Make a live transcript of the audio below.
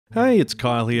Hey, it's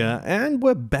Kyle here, and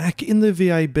we're back in the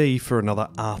VAB for another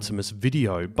Artemis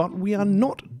video, but we are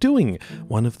not doing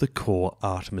one of the core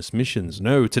Artemis missions.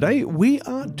 No, today we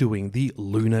are doing the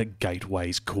Lunar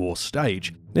Gateway's core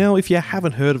stage. Now, if you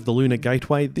haven't heard of the Lunar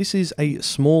Gateway, this is a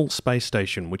small space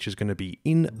station which is going to be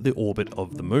in the orbit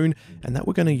of the moon, and that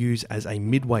we're going to use as a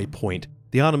midway point.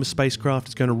 The Artemis spacecraft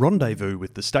is going to rendezvous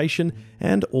with the station,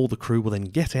 and all the crew will then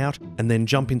get out and then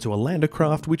jump into a lander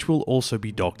craft which will also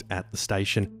be docked at the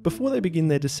station before they begin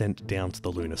their descent down to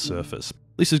the lunar surface.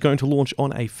 This is going to launch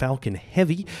on a Falcon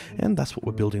Heavy, and that's what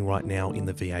we're building right now in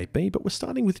the VAB, but we're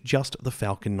starting with just the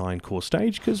Falcon 9 core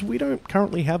stage because we don't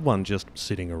currently have one just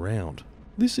sitting around.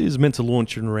 This is meant to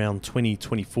launch in around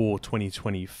 2024,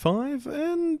 2025,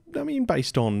 and I mean,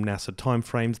 based on NASA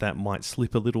timeframes, that might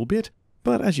slip a little bit.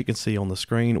 But as you can see on the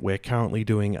screen, we're currently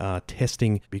doing our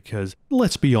testing because,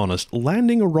 let's be honest,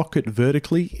 landing a rocket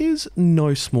vertically is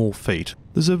no small feat.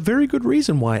 There's a very good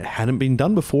reason why it hadn't been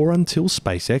done before until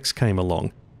SpaceX came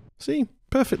along. See?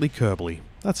 Perfectly Kerbal-y.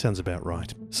 That sounds about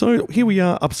right. So here we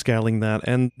are upscaling that,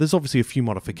 and there's obviously a few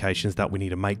modifications that we need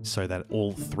to make so that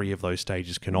all three of those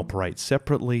stages can operate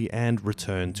separately and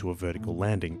return to a vertical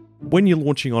landing. When you're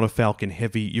launching on a Falcon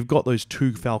Heavy, you've got those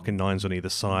two Falcon 9s on either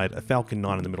side, a Falcon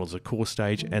 9 in the middle as a core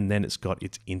stage, and then it's got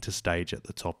its interstage at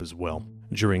the top as well.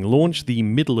 During launch, the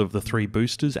middle of the three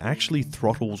boosters actually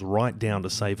throttles right down to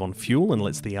save on fuel and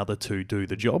lets the other two do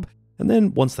the job. And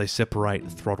then once they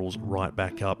separate, throttles right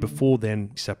back up before then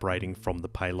separating from the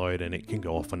payload and it can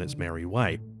go off on its merry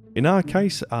way. In our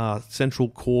case, our central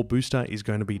core booster is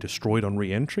going to be destroyed on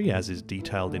re-entry, as is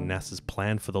detailed in NASA's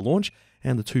plan for the launch,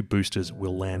 and the two boosters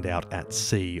will land out at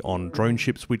sea on drone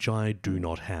ships, which I do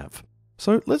not have.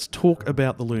 So let's talk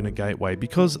about the Lunar Gateway,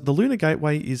 because the Lunar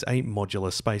Gateway is a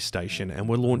modular space station and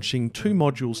we're launching two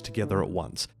modules together at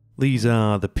once. These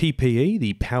are the PPE,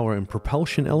 the Power and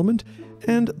Propulsion Element,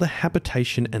 and the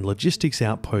Habitation and Logistics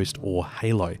Outpost, or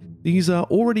HALO. These are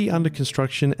already under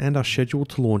construction and are scheduled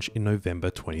to launch in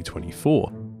November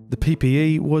 2024. The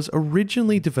PPE was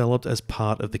originally developed as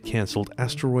part of the cancelled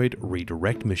asteroid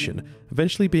redirect mission,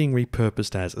 eventually being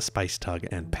repurposed as a space tug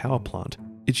and power plant.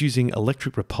 It's using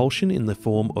electric propulsion in the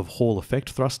form of Hall effect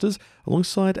thrusters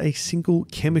alongside a single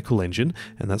chemical engine,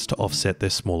 and that's to offset their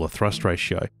smaller thrust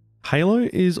ratio. HALO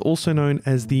is also known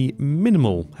as the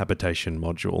Minimal Habitation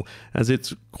Module, as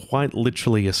it's quite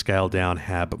literally a scaled-down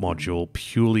HAB module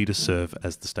purely to serve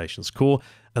as the station's core,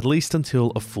 at least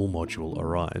until a full module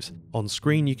arrives. On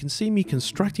screen you can see me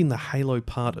constructing the HALO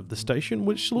part of the station,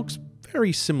 which looks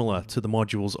very similar to the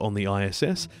modules on the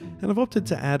ISS, and I've opted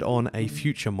to add on a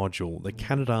future module, the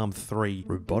Canaveral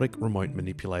robotic remote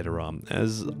manipulator arm,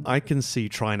 as I can see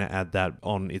trying to add that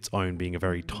on its own being a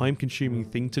very time-consuming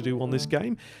thing to do on this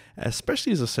game,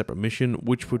 especially as a separate mission,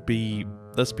 which would be,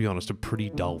 let's be honest, a pretty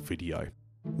dull video.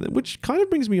 Which kind of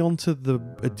brings me on to the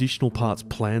additional parts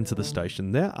planned to the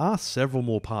station. There are several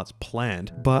more parts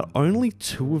planned, but only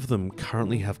two of them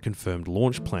currently have confirmed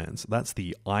launch plans. That's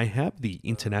the IHAB, the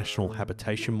International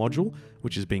Habitation Module,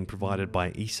 which is being provided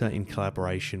by ESA in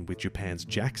collaboration with Japan's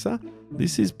JAXA.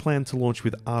 This is planned to launch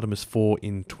with Artemis 4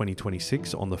 in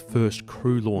 2026 on the first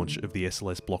crew launch of the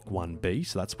SLS Block 1B,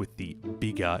 so that's with the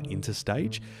bigger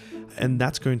interstage. And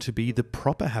that's going to be the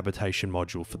proper habitation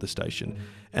module for the station.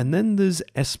 And then there's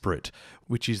Esprit,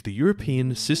 which is the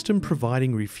European System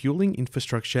Providing Refueling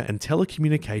Infrastructure and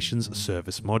Telecommunications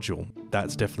Service Module.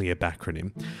 That's definitely a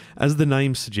backronym. As the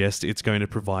name suggests, it's going to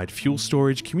provide fuel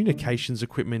storage, communications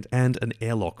equipment, and an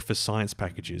airlock for science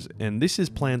packages, and this is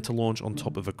planned to launch on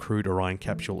top of a crewed Orion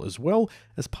capsule as well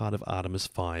as part of Artemis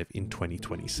 5 in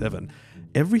 2027.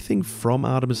 Everything from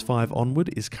Artemis 5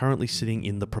 onward is currently sitting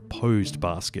in the proposed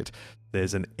basket.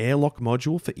 There's an airlock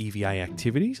module for EVA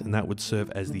activities, and that would serve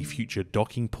as the future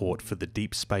docking port for the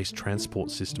Deep Space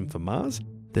Transport System for Mars.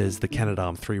 There's the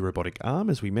Canadarm3 robotic arm,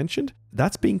 as we mentioned.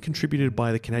 That's being contributed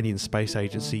by the Canadian Space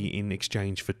Agency in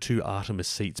exchange for two Artemis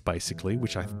seats, basically,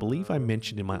 which I believe I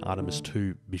mentioned in my Artemis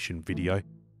 2 mission video.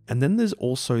 And then there's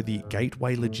also the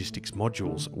Gateway Logistics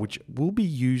modules, which will be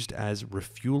used as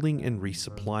refueling and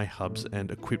resupply hubs and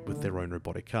equipped with their own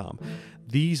robotic arm.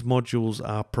 These modules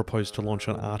are proposed to launch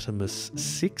on Artemis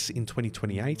 6 in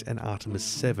 2028 and Artemis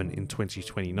 7 in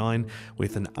 2029,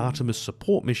 with an Artemis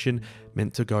support mission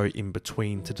meant to go in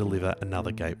between to deliver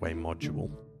another Gateway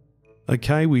module.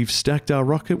 Okay, we've stacked our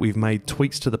rocket, we've made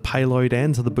tweaks to the payload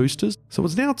and to the boosters, so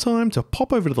it's now time to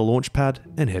pop over to the launch pad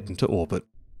and head into orbit.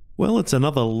 Well, it's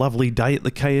another lovely day at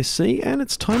the KSC, and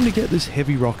it's time to get this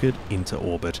heavy rocket into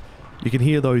orbit. You can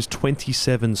hear those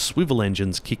 27 swivel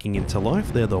engines kicking into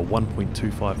life. They're the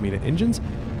 1.25 meter engines,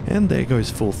 and there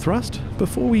goes full thrust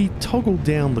before we toggle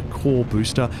down the core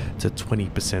booster to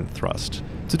 20% thrust.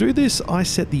 To do this, I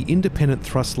set the independent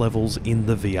thrust levels in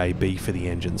the VAB for the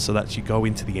engine. So that's you go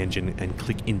into the engine and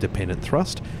click independent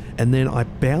thrust, and then I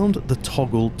bound the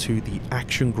toggle to the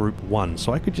action group 1.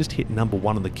 So I could just hit number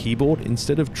 1 on the keyboard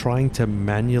instead of trying to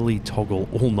manually toggle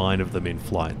all 9 of them in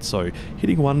flight. So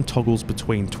hitting 1 toggles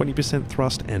between 20%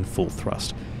 thrust and full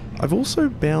thrust. I've also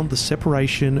bound the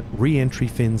separation, re-entry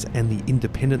fins and the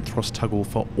independent thrust toggle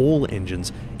for all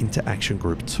engines into action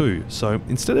group 2. So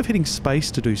instead of hitting space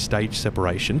to do stage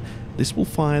separation, this will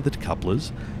fire the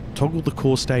decouplers, toggle the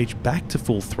core stage back to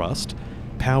full thrust,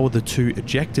 power the 2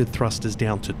 ejected thrusters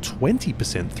down to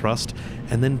 20% thrust,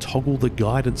 and then toggle the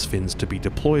guidance fins to be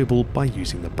deployable by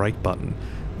using the brake button.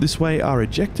 This way our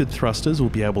ejected thrusters will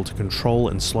be able to control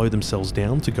and slow themselves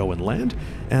down to go and land,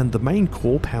 and the main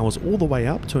core powers all the way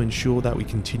up to ensure that we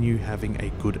continue having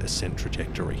a good ascent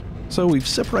trajectory. So we've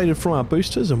separated from our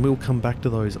boosters, and we'll come back to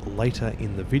those later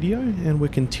in the video, and we're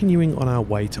continuing on our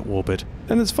way to orbit.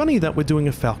 And it's funny that we're doing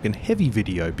a Falcon Heavy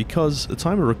video, because at the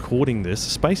time of recording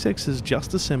this, SpaceX has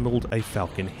just assembled a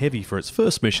Falcon Heavy for its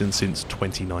first mission since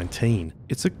 2019.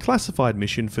 It's a classified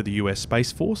mission for the US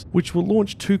Space Force, which will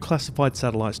launch 2 classified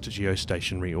satellites to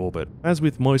geostationary orbit. As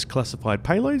with most classified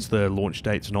payloads, the launch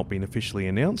date's not been officially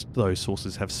announced, though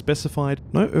sources have specified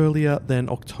no earlier than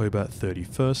October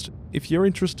 31st. If you're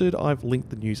interested, I've linked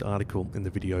the news article in the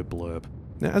video blurb.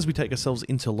 Now, as we take ourselves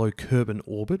into low Kerbal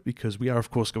orbit, because we are of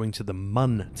course going to the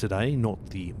Mun today, not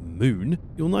the Moon,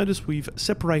 you'll notice we've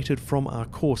separated from our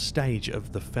core stage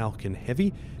of the Falcon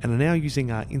Heavy and are now using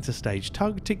our interstage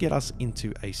tug to get us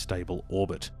into a stable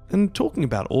orbit. And talking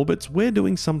about orbits, we're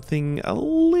doing something a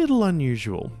little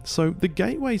unusual. So the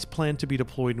Gateway's planned to be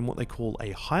deployed in what they call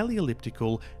a highly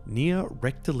elliptical, near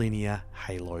rectilinear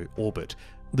halo orbit.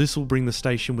 This will bring the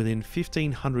station within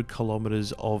 1,500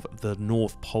 kilometers of the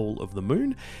north pole of the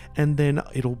Moon, and then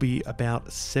it'll be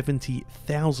about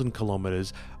 70,000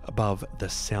 kilometers above the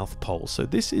south pole. So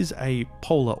this is a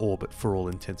polar orbit for all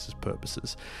intents and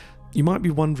purposes. You might be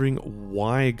wondering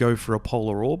why go for a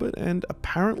polar orbit, and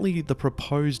apparently the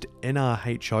proposed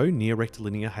NRHO, near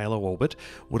rectilinear halo orbit,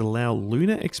 would allow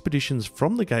lunar expeditions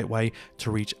from the Gateway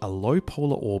to reach a low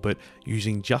polar orbit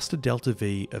using just a delta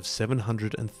V of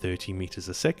 730 meters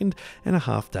a second and a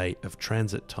half day of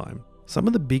transit time. Some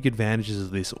of the big advantages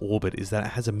of this orbit is that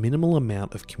it has a minimal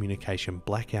amount of communication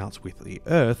blackouts with the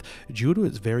Earth due to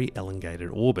its very elongated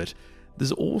orbit.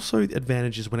 There's also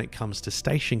advantages when it comes to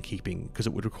station keeping, because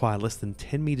it would require less than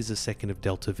 10 meters a second of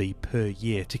delta V per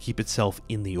year to keep itself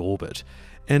in the orbit.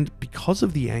 And because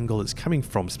of the angle it's coming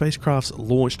from, spacecrafts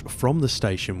launched from the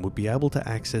station would be able to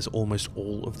access almost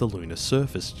all of the lunar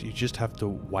surface. You just have to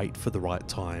wait for the right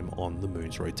time on the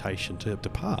Moon's rotation to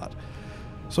depart.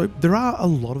 So there are a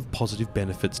lot of positive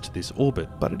benefits to this orbit,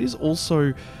 but it is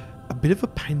also a bit of a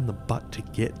pain in the butt to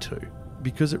get to,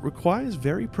 because it requires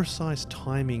very precise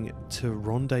timing to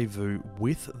rendezvous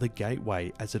with the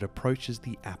Gateway as it approaches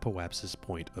the apoapsis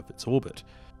point of its orbit.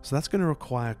 So that's going to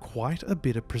require quite a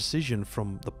bit of precision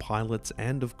from the pilots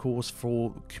and of course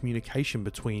for communication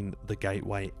between the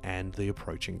Gateway and the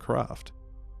approaching craft.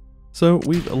 So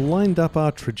we've lined up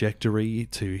our trajectory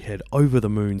to head over the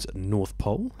Moon's north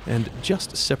pole and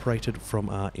just separated from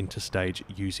our interstage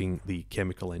using the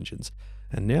chemical engines.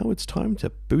 And now it's time to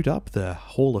boot up the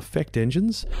Hall effect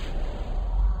engines.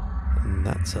 And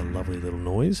that's a lovely little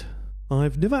noise.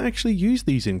 I've never actually used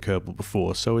these in Kerbal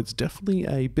before, so it's definitely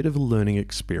a bit of a learning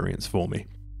experience for me.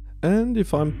 And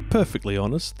if I'm perfectly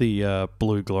honest, the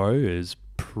blue glow is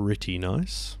pretty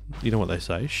nice. You know what they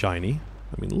say, shiny.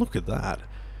 I mean, look at that.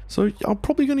 So I'm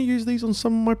probably going to use these on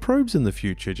some of my probes in the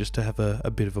future, just to have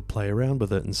a bit of a play around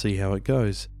with it and see how it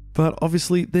goes. But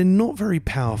obviously they're not very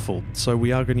powerful, so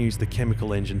we are going to use the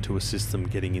chemical engine to assist them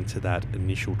getting into that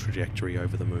initial trajectory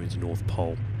over the Moon's north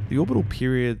pole. The orbital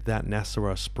period that NASA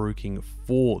are spruiking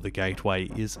for the Gateway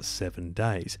is 7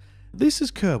 days. This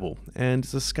is Kerbal, and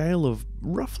it's a scale of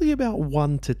roughly about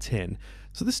 1 to 10.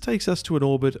 So this takes us to an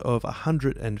orbit of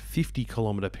 150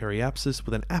 kilometer periapsis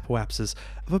with an apoapsis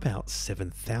of about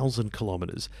 7,000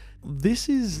 kilometers. This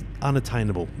is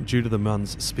unattainable due to the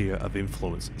Mun's sphere of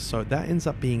influence, so that ends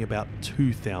up being about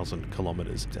 2,000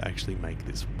 kilometers to actually make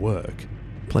this work.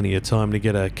 Plenty of time to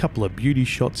get a couple of beauty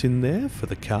shots in there for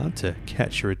the card to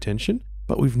catch your attention,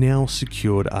 but we've now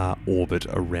secured our orbit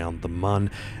around the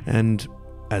Mun, and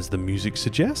as the music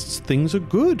suggests, things are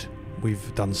good.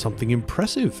 We've done something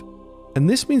impressive. And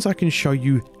this means I can show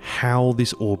you how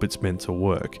this orbit's meant to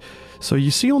work. So you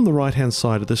see on the right hand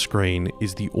side of the screen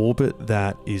is the orbit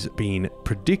that is being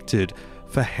predicted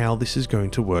for how this is going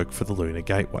to work for the Lunar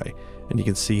Gateway. And you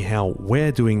can see how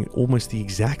we're doing almost the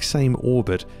exact same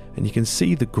orbit, and you can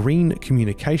see the green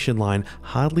communication line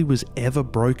hardly was ever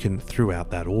broken throughout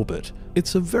that orbit.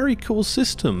 It's a very cool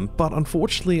system, but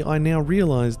unfortunately I now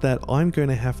realize that I'm going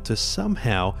to have to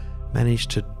somehow manage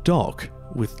to dock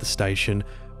with the station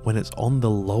when it's on the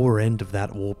lower end of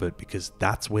that orbit, because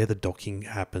that's where the docking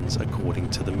happens according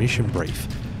to the mission brief.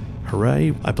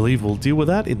 Hooray, I believe we'll deal with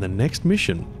that in the next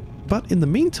mission. But in the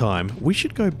meantime, we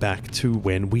should go back to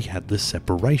when we had the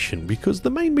separation, because the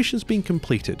main mission's been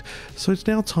completed, so it's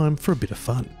now time for a bit of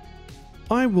fun.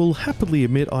 I will happily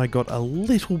admit I got a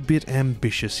little bit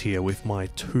ambitious here with my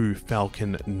 2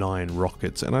 Falcon 9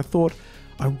 rockets, and I thought,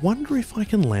 I wonder if I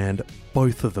can land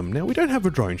both of them. Now, we don't have a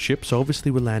drone ship, so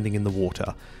obviously we're landing in the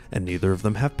water, and neither of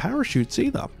them have parachutes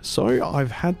either. So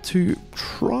I've had to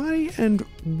try and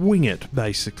wing it,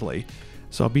 basically.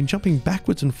 So I've been jumping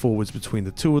backwards and forwards between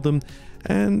the 2 of them,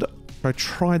 and I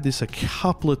tried this a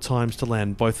couple of times to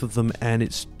land both of them, and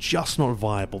it's just not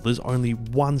viable. There's only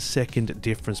 1 second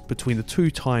difference between the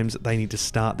 2 times they need to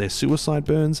start their suicide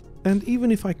burns, and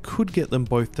even if I could get them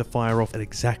both to fire off at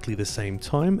exactly the same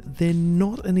time, they're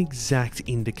not an exact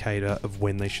indicator of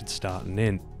when they should start and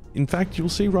end. In fact, you'll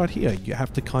see right here, you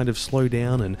have to kind of slow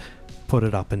down and put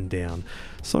it up and down.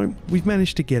 So we've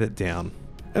managed to get it down.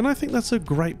 And I think that's a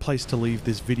great place to leave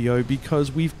this video,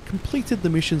 because we've completed the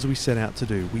missions we set out to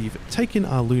do. We've taken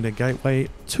our Lunar Gateway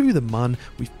to the Mun,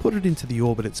 we've put it into the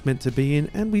orbit it's meant to be in,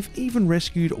 and we've even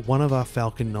rescued one of our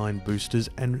Falcon 9 boosters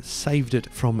and saved it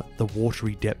from the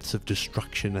watery depths of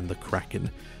destruction and the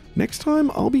Kraken. Next time,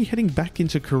 I'll be heading back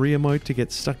into career mode to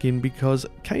get stuck in, because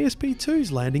KSP2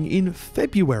 is landing in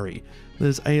February.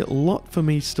 There's a lot for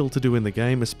me still to do in the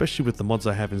game, especially with the mods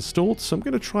I have installed, so I'm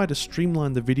going to try to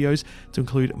streamline the videos to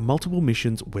include multiple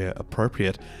missions where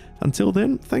appropriate. Until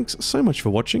then, thanks so much for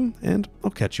watching, and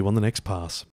I'll catch you on the next pass.